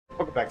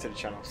Welcome back to the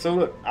channel. So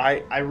look,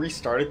 I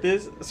restarted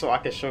this so I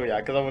can show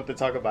y'all because I wanted to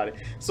talk about it.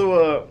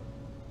 So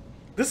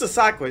this is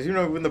side quest. You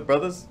know when the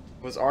brothers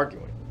was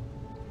arguing,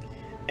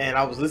 and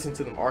I was listening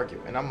to them argue,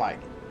 and I'm like,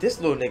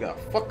 this little nigga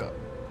a fuck up.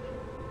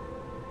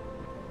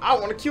 I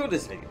want to kill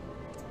this nigga.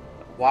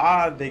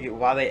 Why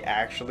they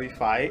actually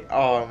fight?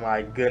 Oh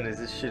my goodness,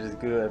 this shit is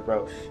good,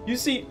 bro. You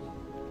see,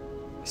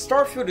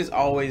 Starfield has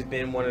always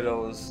been one of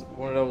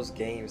those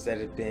games that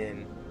have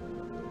been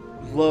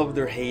loved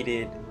or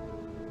hated.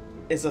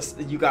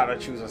 You gotta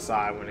choose a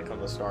side when it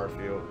comes to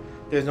Starfield.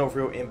 There's no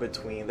real in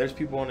between. There's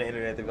people on the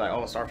internet that be like,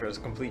 "Oh, Starfield is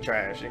complete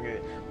trash," and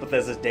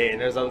Bethesda's dead.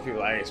 And there's other people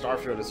like, "Hey,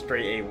 Starfield is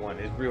straight A1.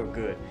 It's real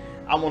good."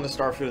 I'm on the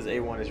Starfield's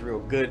A1 is real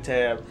good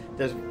tab.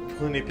 There's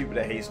plenty of people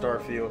that hate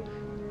Starfield.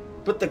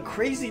 But the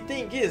crazy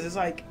thing is, it's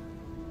like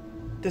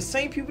the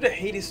same people that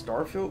hated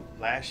Starfield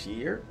last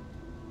year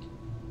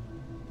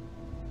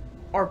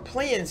are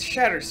playing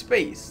Shattered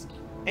Space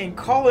and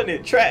calling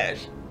it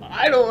trash.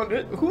 I don't.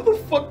 Who the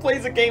fuck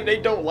plays a game they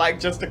don't like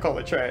just to call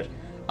it trash?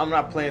 I'm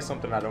not playing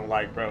something I don't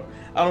like, bro.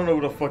 I don't know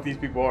who the fuck these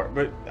people are,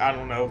 but I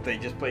don't know if they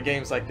just play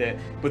games like that.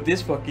 But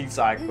this fucking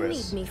side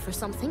quest. Need me for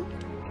something?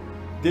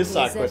 This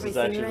side quest is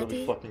actually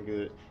really fucking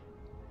good.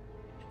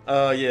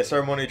 Yeah,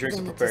 ceremony drinks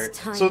are prepared.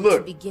 So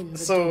look,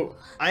 so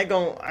I ain't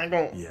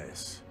gonna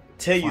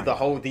tell you the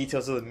whole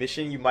details of the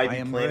mission. You might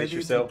be playing it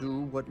yourself. To do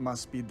what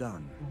must be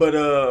done. But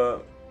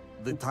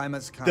the time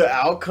has come. The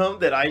outcome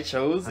that I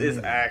chose is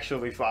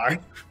actually fire.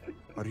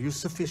 Are you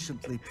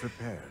sufficiently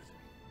prepared?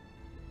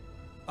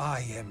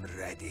 I am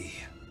ready.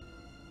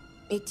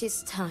 It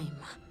is time.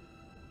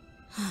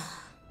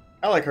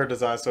 I like her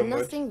design so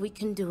much. Nothing we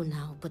can do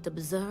now but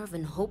observe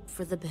and hope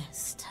for the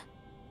best.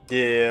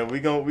 Yeah,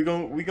 we gon'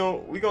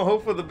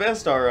 hope for the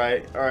best. All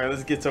right,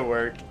 let's get to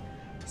work.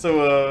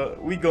 So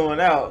we going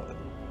out,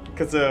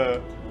 cause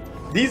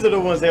these are the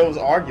ones that was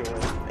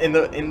arguing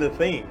in the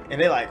thing,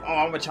 and they're like, "Oh,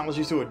 I'm gonna challenge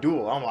you to a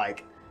duel." I'm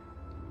like,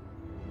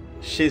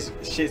 shit's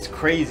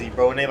crazy,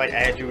 bro. And they like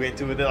add you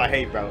into it. They're like,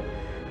 "Hey, bro,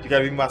 you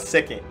gotta be my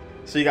second."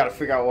 So you gotta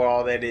figure out what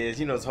all that is.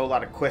 You know, there's a whole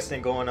lot of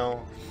questing going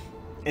on,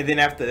 and then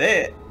after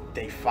that,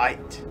 they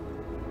fight.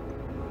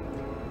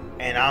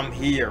 And I'm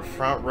here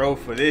front row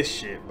for this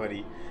shit,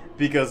 buddy,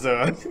 because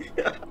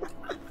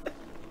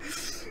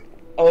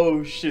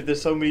oh shit,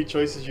 there's so many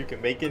choices you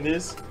can make in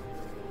this.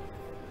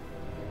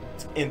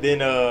 And then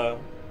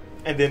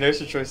there's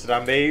the choice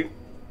that I made,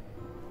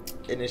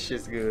 and this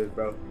shit's good,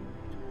 bro.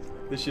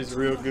 This shit's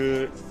real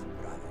good.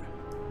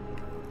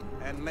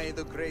 And may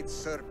the great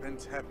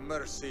serpent have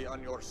mercy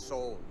on your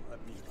soul,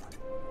 Amiga.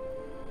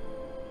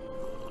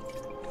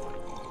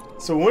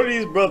 So one of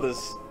these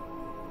brothers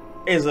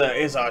is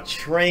a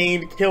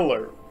trained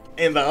killer,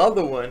 and the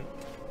other one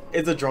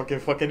is a drunken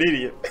fucking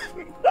idiot.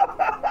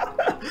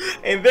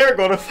 And they're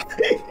gonna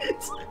fight.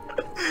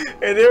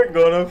 And they're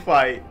gonna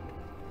fight.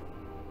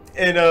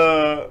 And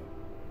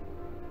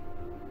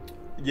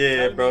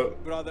yeah, bro.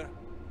 Brother,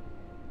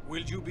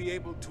 will you be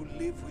able to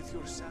live with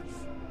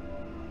yourself?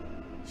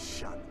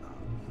 Shut up.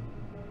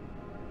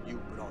 You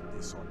brought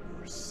this on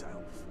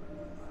yourself.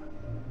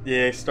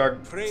 Yeah,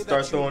 start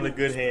throwing the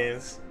good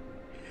hands.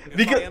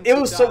 Because it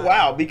was so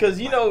wild, because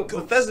you know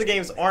Bethesda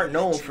games aren't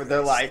known for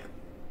their like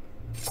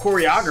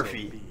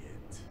choreography.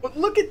 But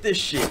look at this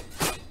shit.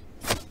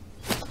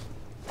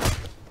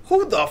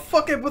 Who the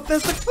fuck at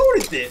Bethesda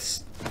coded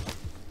this?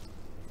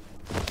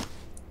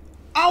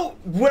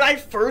 When I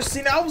first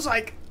seen it, I was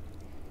like,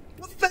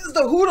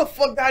 Bethesda, who the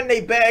fuck got in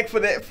their bag for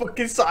that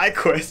fucking side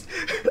quest?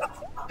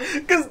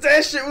 Cause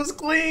that shit was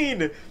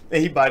clean.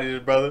 And he bodied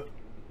his brother.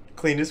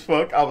 Clean as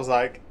fuck. I was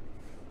like,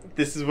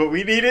 this is what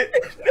we needed.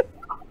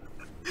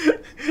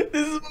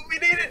 This is what we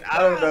needed. I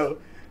don't know.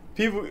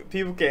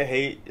 People can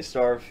hate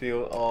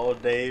Starfield all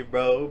day,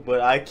 bro,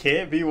 but I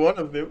can't be one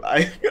of them.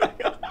 I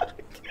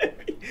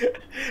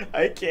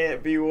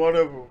can't be one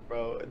of them,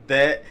 bro.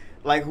 That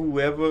like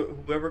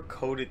whoever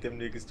coded them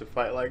niggas to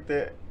fight like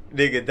that,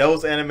 nigga,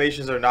 those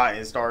animations are not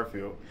in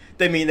Starfield.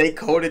 They mean they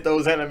coded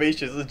those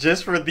animations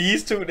just for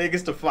these two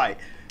niggas to fight.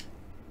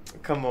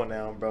 Come on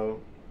now,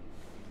 bro.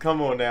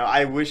 Come on now.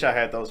 I wish I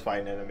had those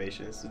fighting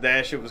animations.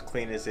 That shit was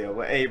clean as hell.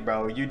 But hey,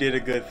 bro, you did a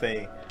good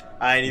thing.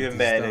 I ain't even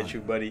mad at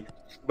you, buddy.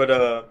 But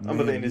I'm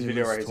gonna end this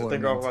video right here. So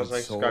thank you all for watching.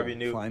 Like, subscribe if you're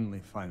new.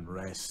 Finally find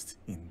rest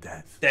in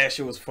death. That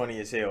shit was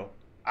funny as hell.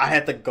 I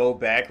had to go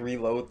back,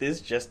 reload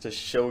this just to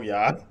show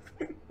y'all.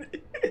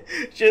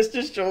 Just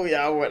to show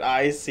y'all what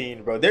I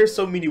seen, bro. There's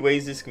so many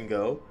ways this can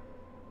go.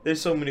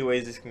 There's so many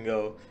ways this can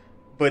go.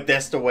 But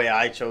that's the way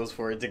I chose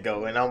for it to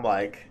go. And I'm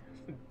like,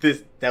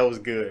 that was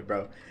good,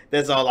 bro.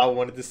 That's all I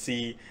wanted to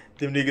see.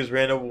 Them niggas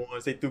ran up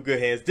once, they threw good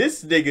hands.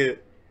 This nigga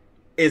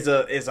is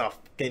a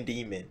fucking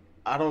demon.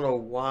 I don't know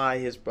why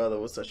his brother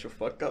was such a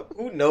fuck up.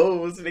 Who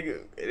knows,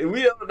 nigga?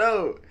 We don't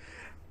know.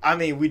 I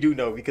mean, we do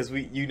know because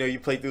you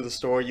play through the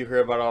story, you hear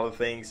about all the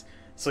things,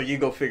 so you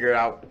go figure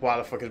out why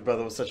the fuck his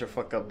brother was such a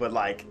fuck up. But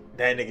like,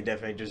 that nigga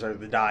definitely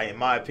deserved to die, in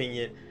my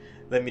opinion.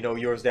 Let me know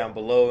yours down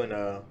below, and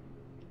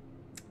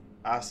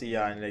I'll see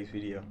y'all in the next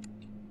video.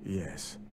 Yes.